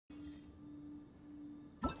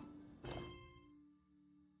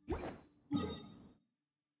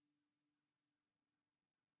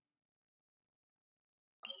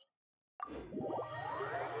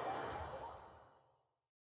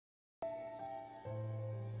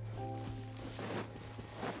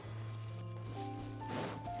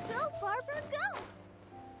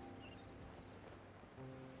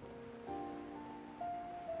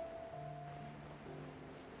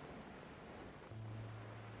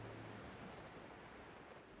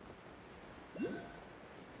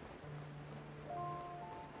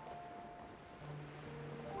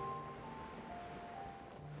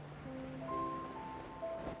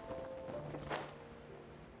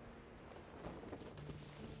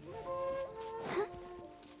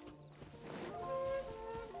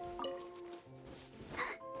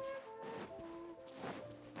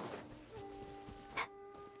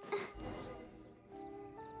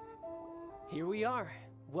we are.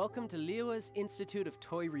 Welcome to Liyue's Institute of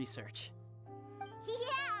Toy Research.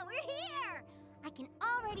 Yeah, we're here! I can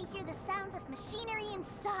already hear the sounds of machinery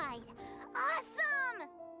inside. Awesome!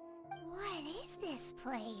 What is this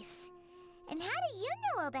place? And how do you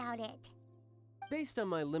know about it? Based on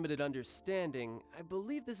my limited understanding, I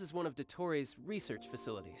believe this is one of Dottoro's research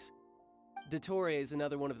facilities. Dottore is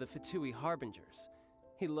another one of the Fatui Harbingers.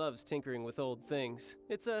 He loves tinkering with old things.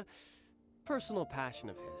 It's a personal passion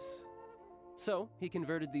of his. So, he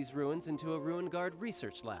converted these ruins into a Ruin Guard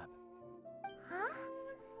research lab. Huh?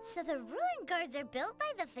 So the Ruin Guards are built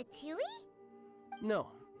by the Fatui?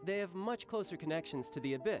 No, they have much closer connections to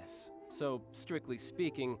the Abyss. So, strictly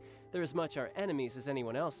speaking, they're as much our enemies as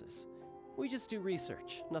anyone else's. We just do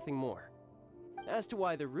research, nothing more. As to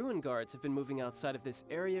why the Ruin Guards have been moving outside of this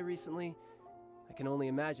area recently, I can only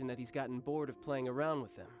imagine that he's gotten bored of playing around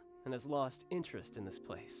with them and has lost interest in this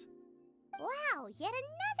place. Wow, yet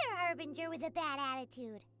another Harbinger with a bad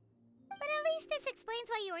attitude. But at least this explains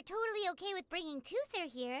why you were totally okay with bringing Teucer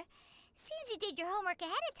here. Seems you did your homework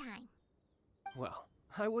ahead of time. Well,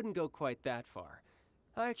 I wouldn't go quite that far.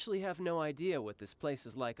 I actually have no idea what this place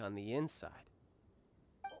is like on the inside.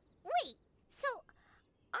 Wait, so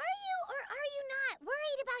are you or are you not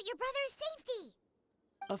worried about your brother's safety?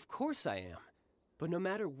 Of course I am. But no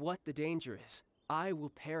matter what the danger is, I will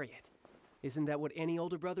parry it. Isn't that what any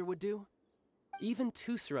older brother would do? Even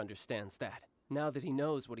Teucer understands that, now that he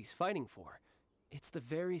knows what he's fighting for. It's the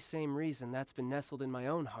very same reason that's been nestled in my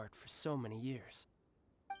own heart for so many years.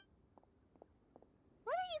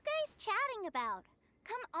 What are you guys chatting about?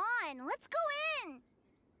 Come on, let's go in!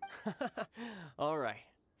 All right,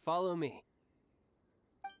 follow me.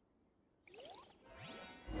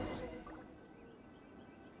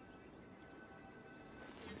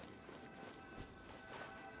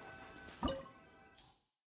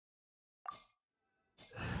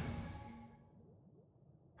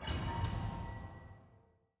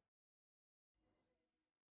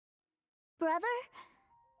 Brother,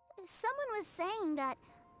 someone was saying that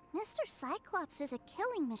Mr. Cyclops is a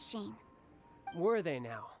killing machine. Were they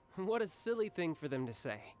now? What a silly thing for them to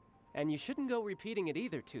say. And you shouldn't go repeating it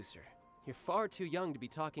either, Teucer. You're far too young to be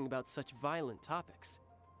talking about such violent topics.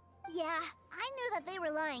 Yeah, I knew that they were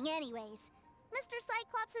lying anyways. Mr.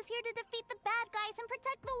 Cyclops is here to defeat the bad guys and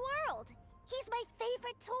protect the world. He's my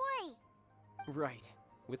favorite toy. Right.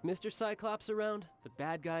 With Mr. Cyclops around, the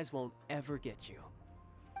bad guys won't ever get you.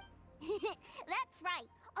 That's right.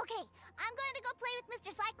 Okay, I'm going to go play with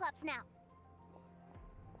Mr. Cyclops now.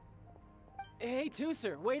 Hey,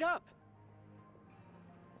 Teucer, wait up!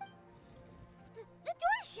 The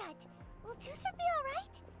door's shut. Will Teucer be all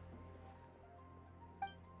right?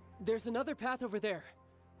 There's another path over there.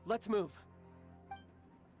 Let's move.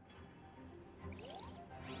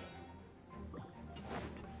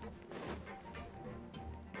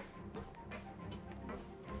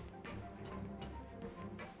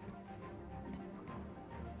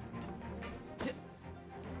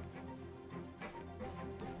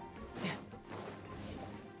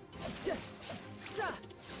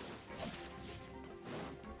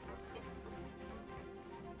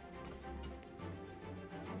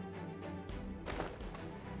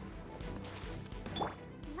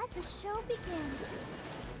 Let the show begin.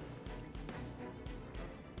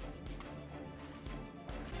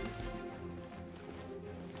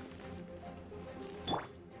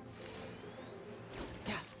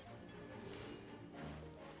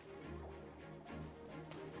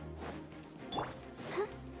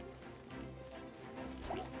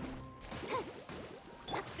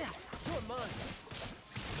 You're mine.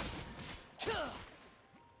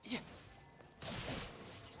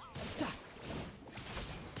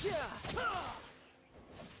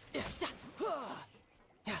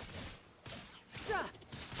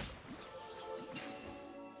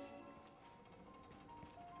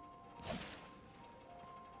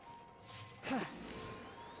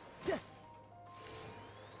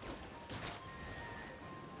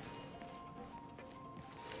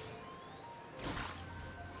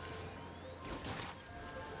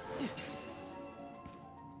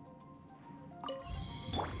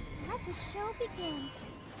 Let the show begin.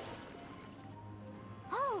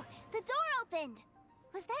 Oh, the door opened.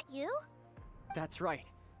 Was that you? That's right.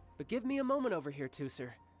 But give me a moment over here,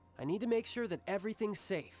 Teucer. I need to make sure that everything's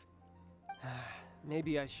safe.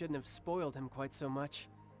 Maybe I shouldn't have spoiled him quite so much.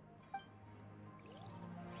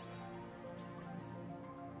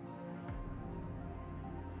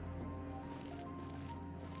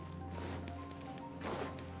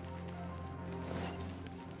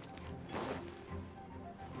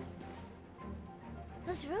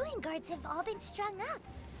 Those Ruin Guards have all been strung up.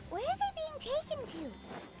 Where are they being taken to?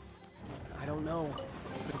 I don't know.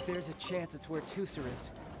 But if there's a chance it's where Teucer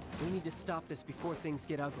is, we need to stop this before things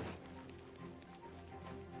get ugly.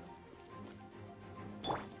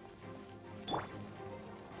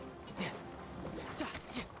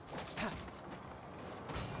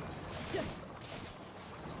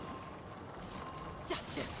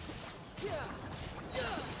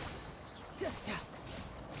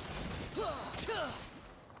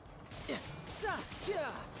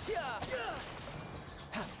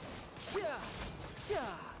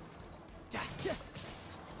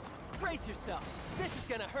 Brace yourself. This is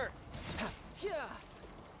gonna hurt.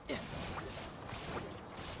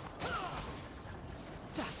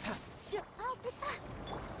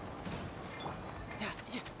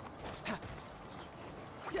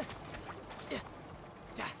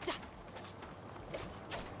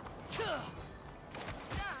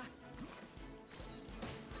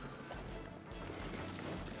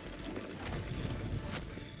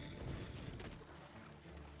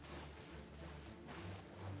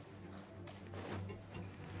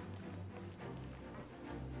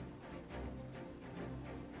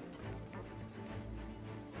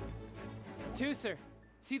 Teucer,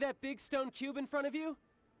 see that big stone cube in front of you?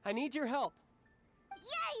 I need your help.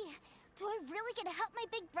 Yay! Do I really get to help my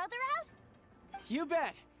big brother out? You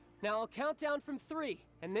bet. Now I'll count down from 3,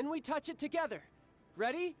 and then we touch it together.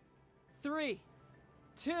 Ready? 3,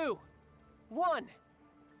 2, 1.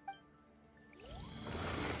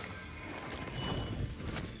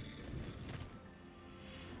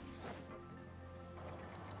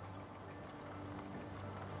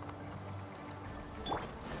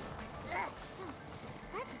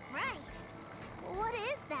 That's bright. What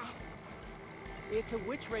is that? It's a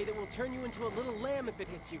witch ray that will turn you into a little lamb if it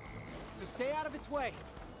hits you. So stay out of its way.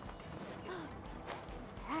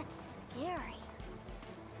 That's scary.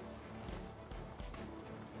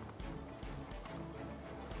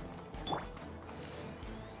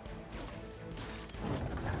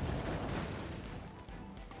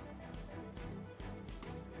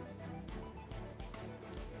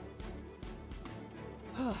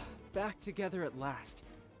 Back together at last.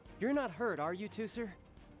 You're not hurt, are you, Teucer?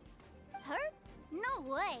 Hurt? No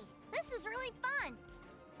way. This is really fun.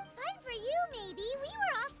 Fun for you, maybe. We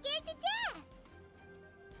were all scared to death.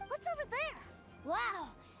 What's over there?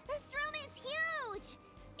 Wow, this room is huge.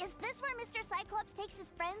 Is this where Mr. Cyclops takes his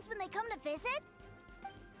friends when they come to visit?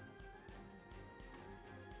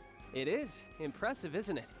 It is. Impressive,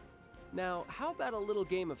 isn't it? Now, how about a little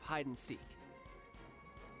game of hide and seek?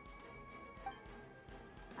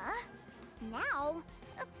 Huh? Now?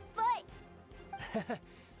 But...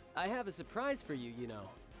 I have a surprise for you, you know.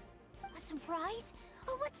 A surprise?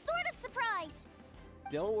 Oh, what sort of surprise?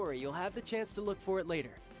 Don't worry, you'll have the chance to look for it later.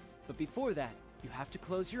 But before that, you have to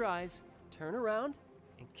close your eyes, turn around,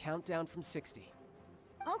 and count down from 60.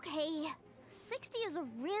 Okay. 60 is a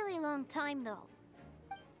really long time, though.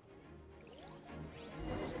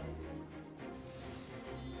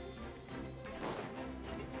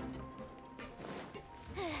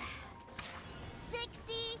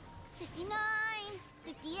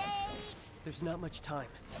 There's not much time.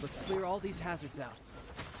 Let's clear all these hazards out.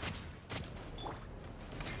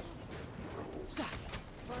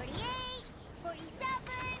 48,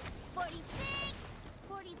 47, 46,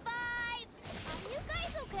 45. Are you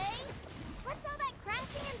guys okay? What's all that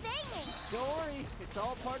crashing and banging? Don't worry, it's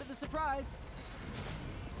all part of the surprise.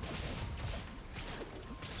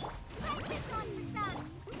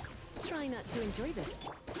 Try not to enjoy this.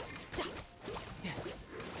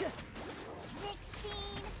 16,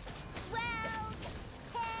 12,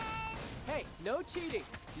 10. Hey, no cheating.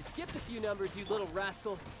 You skipped a few numbers, you little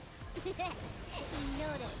rascal. You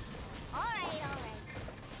noticed. All right.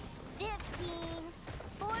 15,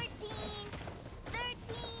 14,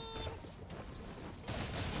 13.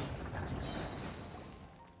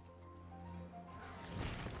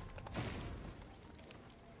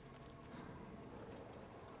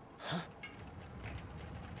 Huh?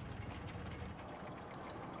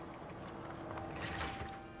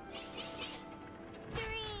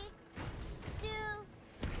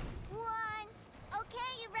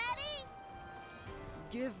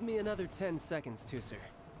 Give me another 10 seconds, Teucer.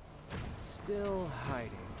 Still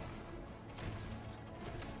hiding.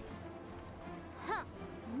 Huh.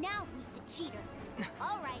 Now who's the cheater?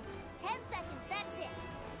 All right, 10 seconds, that's it.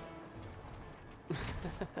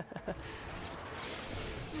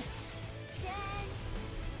 10,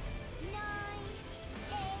 9,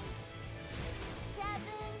 8, 7,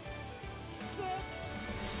 6,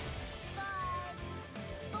 5,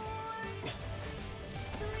 4,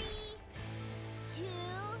 3, 2,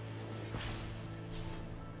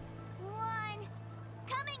 1.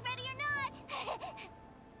 Coming, ready or not.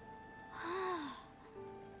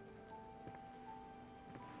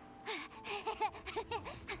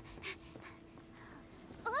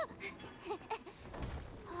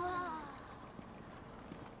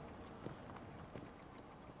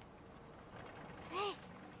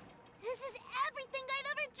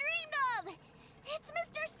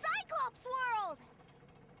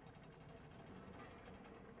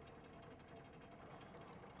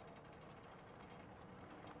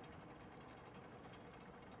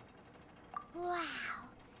 Wow,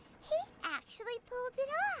 he actually pulled it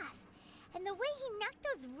off. And the way he knocked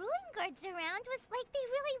those ruin guards around was like they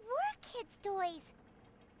really were kids' toys.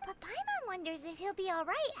 But Paimon wonders if he'll be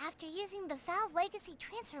alright after using the Valve Legacy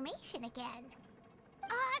transformation again.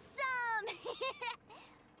 Awesome!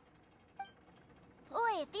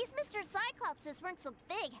 Boy, if these Mr. Cyclopses weren't so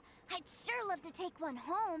big, I'd sure love to take one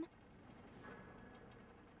home.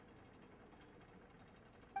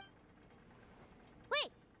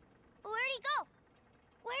 Wait, where'd he go?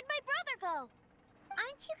 Where'd my brother go?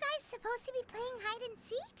 Aren't you guys supposed to be playing hide and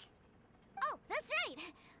seek? Oh, that's right.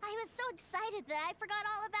 I was so excited that I forgot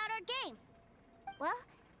all about our game. Well,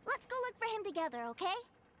 let's go look for him together, okay?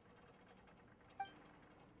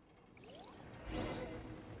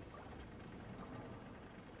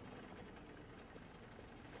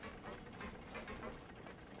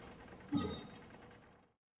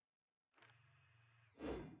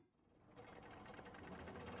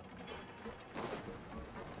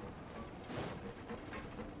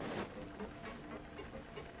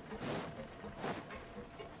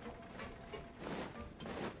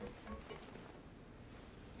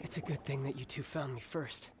 It's a good thing that you two found me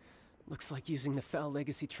first. Looks like using the Foul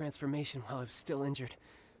Legacy transformation while I was still injured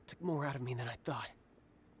took more out of me than I thought.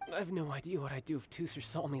 I have no idea what I'd do if Teucer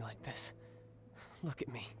saw me like this. Look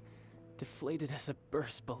at me, deflated as a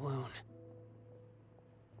burst balloon.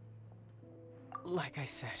 Like I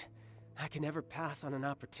said, I can never pass on an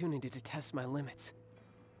opportunity to test my limits.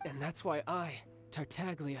 And that's why I,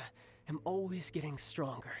 Tartaglia, am always getting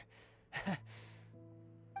stronger.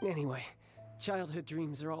 Anyway, childhood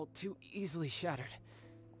dreams are all too easily shattered.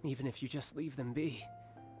 Even if you just leave them be,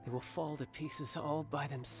 they will fall to pieces all by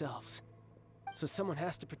themselves. So someone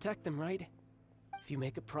has to protect them, right? If you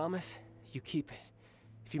make a promise, you keep it.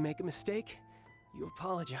 If you make a mistake, you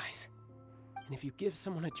apologize. And if you give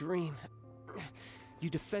someone a dream, you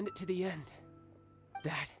defend it to the end.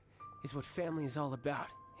 That is what family is all about,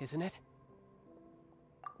 isn't it?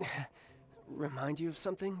 Remind you of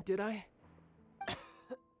something, did I? Quit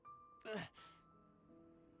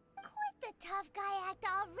the tough guy act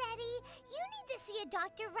already. You need to see a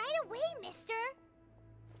doctor right away, mister.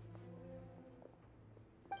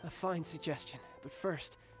 A fine suggestion, but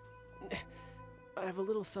first, I have a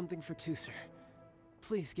little something for Teucer.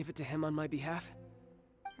 Please give it to him on my behalf.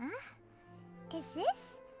 Huh? Is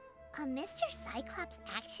this a Mr. Cyclops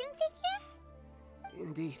action figure?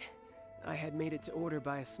 Indeed. I had made it to order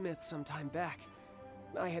by a smith some time back.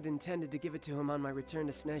 I had intended to give it to him on my return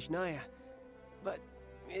to Snezhnaya, but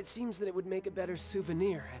it seems that it would make a better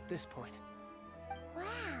souvenir at this point. Wow.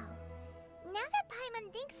 Now that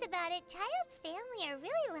Paimon thinks about it, Childe's family are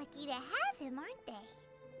really lucky to have him, aren't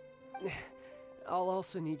they? I'll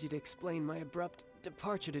also need you to explain my abrupt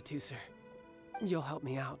departure to Teucer. You'll help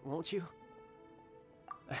me out, won't you?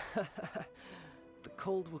 The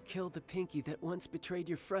cold will kill the pinky that once betrayed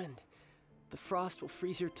your friend. The frost will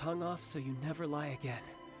freeze your tongue off so you never lie again.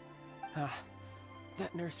 Ah,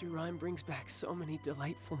 that nursery rhyme brings back so many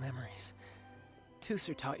delightful memories.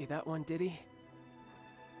 Teucer taught you that one, did he?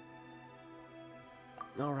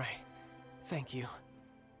 All right, thank you.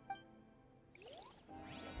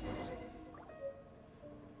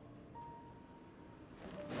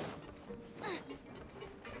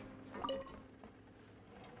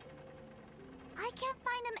 I can't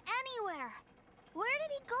find him anywhere. Where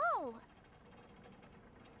did he go?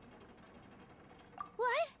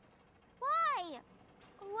 What? Why?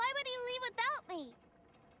 Why would he leave without me?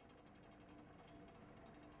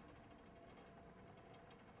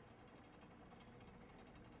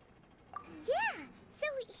 Yeah, so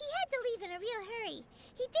he had to leave in a real hurry.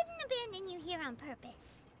 He didn't abandon you here on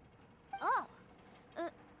purpose. Oh,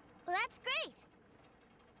 that's great.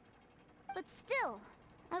 But still,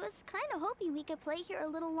 I was kind of hoping we could play here a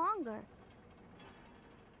little longer.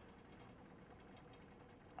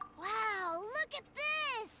 Wow, look at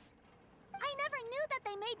this! I never knew that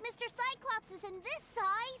they made Mr. Cyclopses in this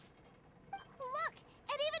size! Look,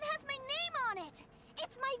 it even has my name on it!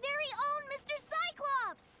 It's my very own Mr.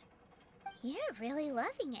 Cyclops! You're really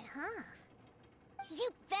loving it, huh? You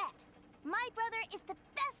bet! My brother is the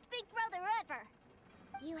best big brother ever!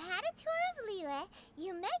 You had a tour of Liyue,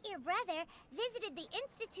 you met your brother, visited the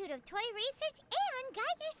Institute of Toy Research, and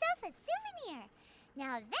got yourself a souvenir!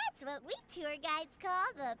 Now that's what we tour guides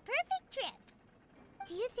call the perfect trip.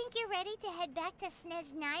 Do you think you're ready to head back to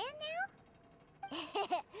Snezhnaya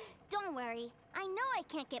now? Don't worry. I know I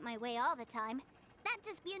can't get my way all the time. That'd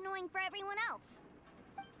just be annoying for everyone else.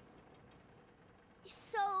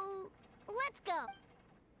 So, let's go.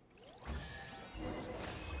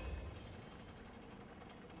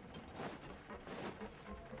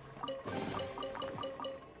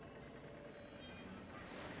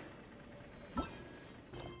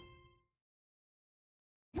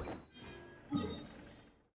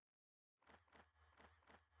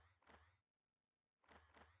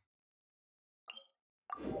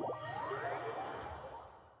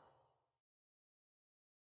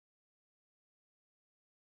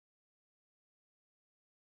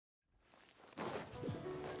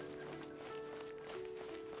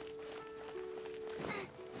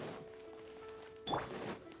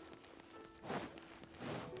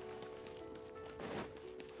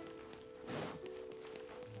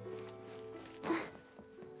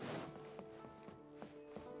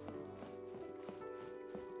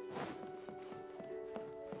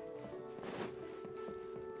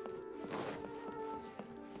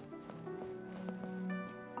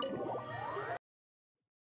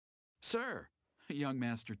 Sir, young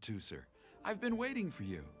Master Teucer, I've been waiting for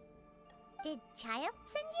you. Did Childe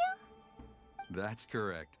send you? That's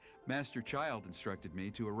correct. Master Childe instructed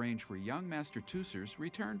me to arrange for young Master Teucer's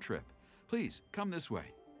return trip. Please, come this way.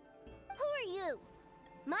 Who are you?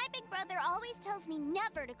 My big brother always tells me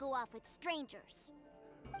never to go off with strangers.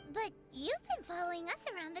 But you've been following us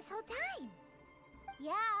around this whole time.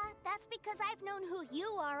 Yeah, that's because I've known who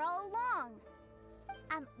you are all along.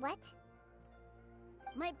 What?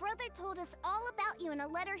 My brother told us all about you in a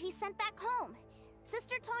letter he sent back home.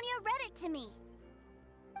 Sister Tonya read it to me.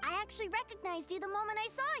 I actually recognized you the moment I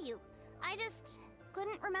saw you. I just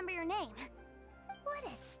couldn't remember your name. What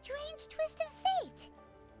a strange twist of fate.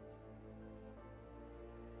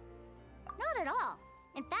 Not at all.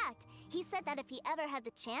 In fact, he said that if he ever had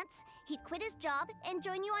the chance, he'd quit his job and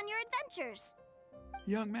join you on your adventures.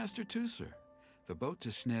 Young Master Teucer, the boat to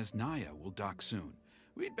Snezhnaya will dock soon.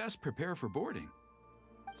 We'd best prepare for boarding.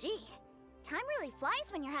 Gee, time really flies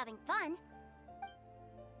when you're having fun.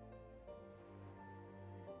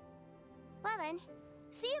 Well then,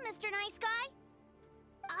 see you, Mr. Nice Guy.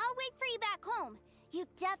 I'll wait for you back home. You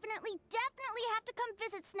definitely have to come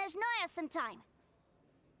visit Snezhnaya sometime.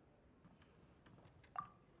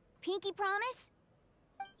 Pinky promise?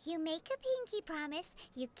 You make a pinky promise,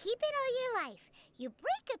 you keep it all your life. You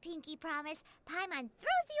break a pinky promise, Paimon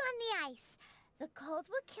throws you on the ice. The cold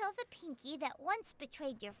will kill the pinky that once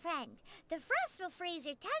betrayed your friend. The frost will freeze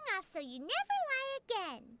your tongue off so you never lie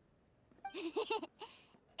again.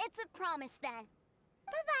 It's a promise then.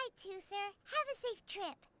 Bye-bye, Teucer. Have a safe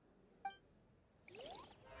trip.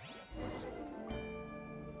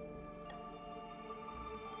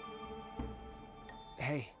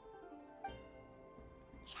 Hey.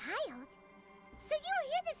 Childe? So you were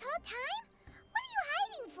here this whole time? What are you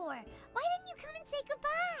hiding for? Why didn't you come and say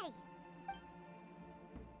goodbye?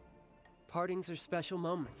 Partings are special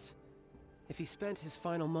moments. If he spent his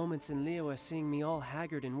final moments in Liyue seeing me all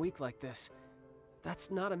haggard and weak like this, that's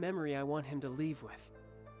not a memory I want him to leave with.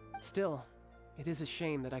 Still, it is a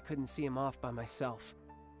shame that I couldn't see him off by myself.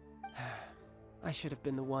 I should have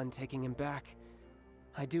been the one taking him back.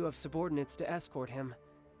 I do have subordinates to escort him,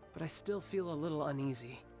 but I still feel a little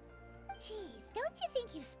uneasy. Jeez, don't you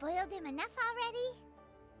think you've spoiled him enough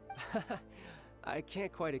already? I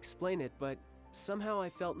can't quite explain it, but somehow I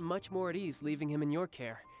felt much more at ease leaving him in your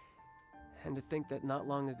care. And to think that not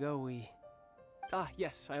long ago we... Ah,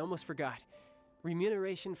 yes, I almost forgot.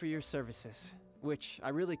 Remuneration for your services, which I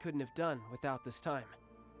really couldn't have done without this time.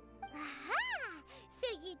 Aha! So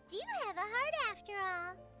you do have a heart after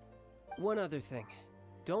all. One other thing.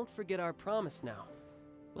 Don't forget our promise now.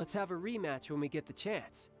 Let's have a rematch when we get the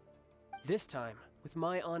chance. This time, with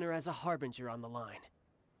my honor as a harbinger on the line.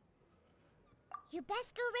 You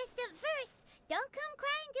best go rest up first. Don't come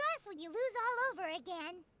crying to us when you lose all over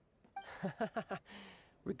again.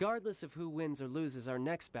 Regardless of who wins or loses our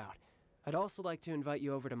next bout, I'd also like to invite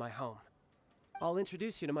you over to my home. I'll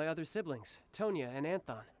introduce you to my other siblings, Tonya and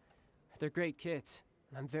Anthon. They're great kids,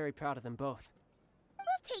 and I'm very proud of them both.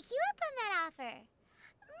 We'll take you up on that offer.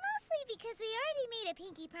 Mostly because we already made a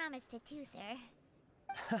pinky promise to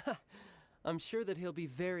Teucer. I'm sure that he'll be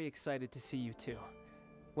very excited to see you too.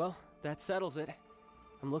 Well, that settles it.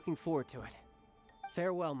 I'm looking forward to it.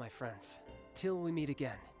 Farewell, my friends, till we meet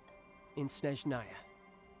again in Snezhnaya.